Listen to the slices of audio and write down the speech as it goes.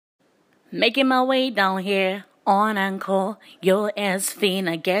Making my way down here on Encore. Your ass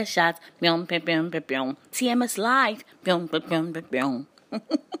finna get shot. Pyong, pyong, pyong, pyong, pyong. TMS Live. Pyong, pyong, pyong, pyong, pyong.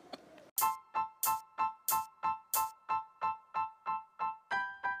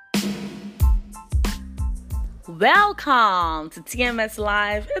 Welcome to TMS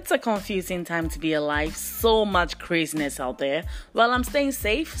Live. It's a confusing time to be alive. So much craziness out there. Well, I'm staying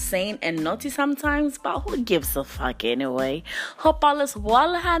safe, sane, and naughty sometimes, but who gives a fuck anyway? Hope all is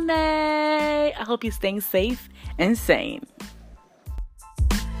well, honey. I hope you're staying safe and sane.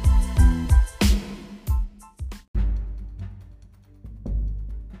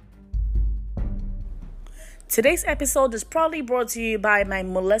 Today's episode is proudly brought to you by my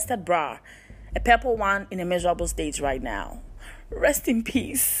molested bra. A purple one in a miserable state right now. Rest in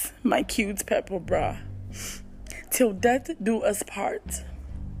peace, my cute purple bra. Till death do us part.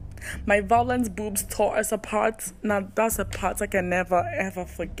 My violent boobs tore us apart. Now that's a part I can never ever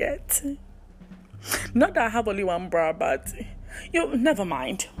forget. Not that I have only one bra, but never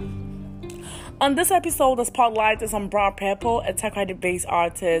mind. On this episode, the spotlight is on Bra Purple, a Takoradi-based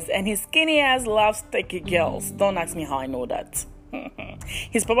artist, and his skinny ass loves sticky girls. Don't ask me how I know that.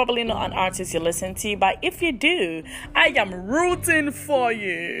 He's probably not an artist you listen to, but if you do, I am rooting for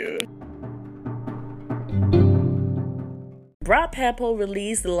you. Bra Purple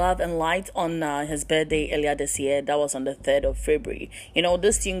released Love and Light on his birthday earlier this year. That was on the 3rd of February.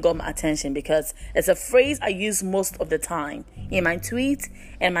 This tune got my attention because it's a phrase I use most of the time in my tweets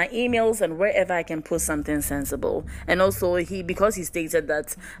and my emails and wherever I can put something sensible. And also because he stated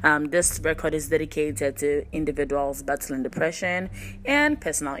that this record is dedicated to individuals battling depression and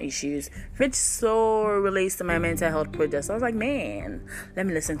personal issues, which so relates to my mental health project. So I was like, man, let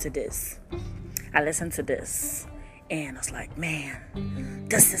me listen to this. I listened to this. And I was like, man,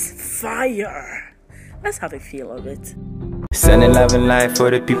 this is fire. Let's have a feel of it. Sending love and light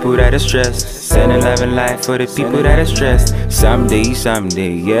for the people that are stressed. Sending love and light for the people that are stressed. Someday,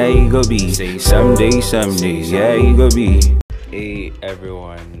 yeah, you go be. Someday, yeah, you go be. Hey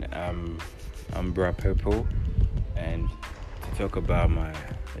everyone, I'm Bra Purple, and to talk about my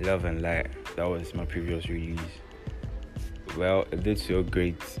Love and Light, that was my previous release. Well, it did so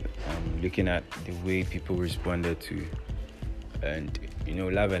great. Looking at the way people responded to, and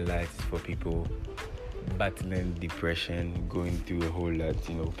Love and Light is for people battling depression, going through a whole lot,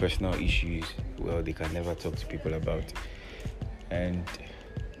 personal issues, well, they can never talk to people about. And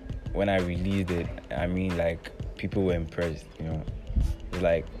when I released it, I mean, like, people were impressed, it's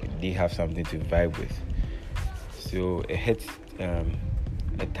like they have something to vibe with. So it hit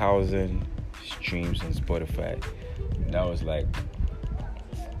 1,000 streams on Spotify. That was like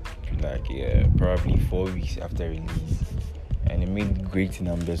probably 4 weeks after release, and it made great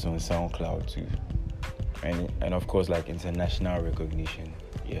numbers on SoundCloud too, and of course like international recognition.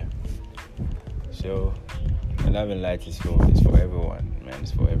 Yeah. So Love and Light is for everyone, man.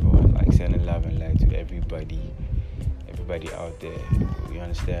 It's for everyone. Like sending love and light to everybody out there. You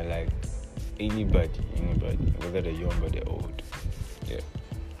understand? Like anybody, whether they're young or they're old. Yeah.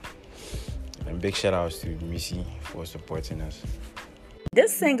 And big shout outs to Missy for supporting us.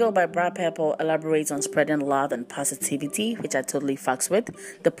 This single by Bra Purple elaborates on spreading love and positivity, which I totally fucks with.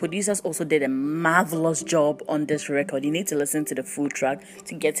 The producers also did a marvelous job on this record. You need to listen to the full track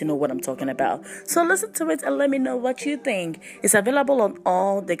to get to know what I'm talking about. So listen to it and let me know what you think. It's available on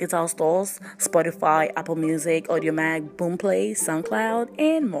all digital stores: Spotify, Apple Music, Audiomack, Boomplay, SoundCloud,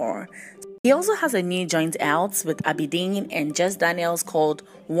 and more. He also has a new joint out with Abideen and Jess Daniels called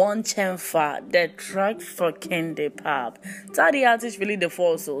One Chenfa, the track for Kendi Pop. Tell the artist really the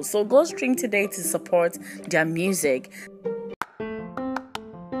force, so go stream today to support their music.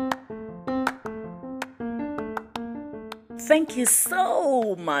 Thank you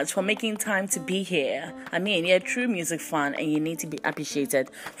so much for making time to be here. I mean, you're a true music fan and you need to be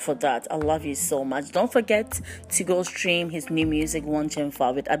appreciated for that. I love you so much. Don't forget to go stream his new music, One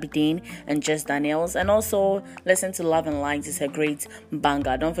Chenfa, with Abideen and Jess Daniels. And also listen to Love and Light. It's a great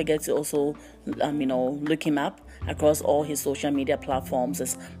banger. Don't forget to also, look him up across all his social media platforms.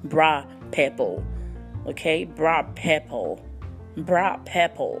 It's Bra Purple. Okay? Bra Purple. Bra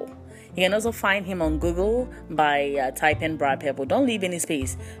Purple. You can also find him on Google by typing Bra Purple. Don't leave any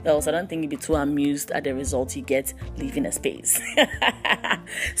space, else I don't think you'll be too amused at the results you get leaving a space.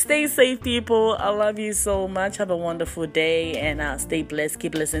 Stay safe, people. I love you so much. Have a wonderful day and stay blessed.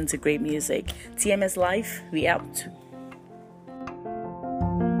 Keep listening to great music. TMS Life, we out.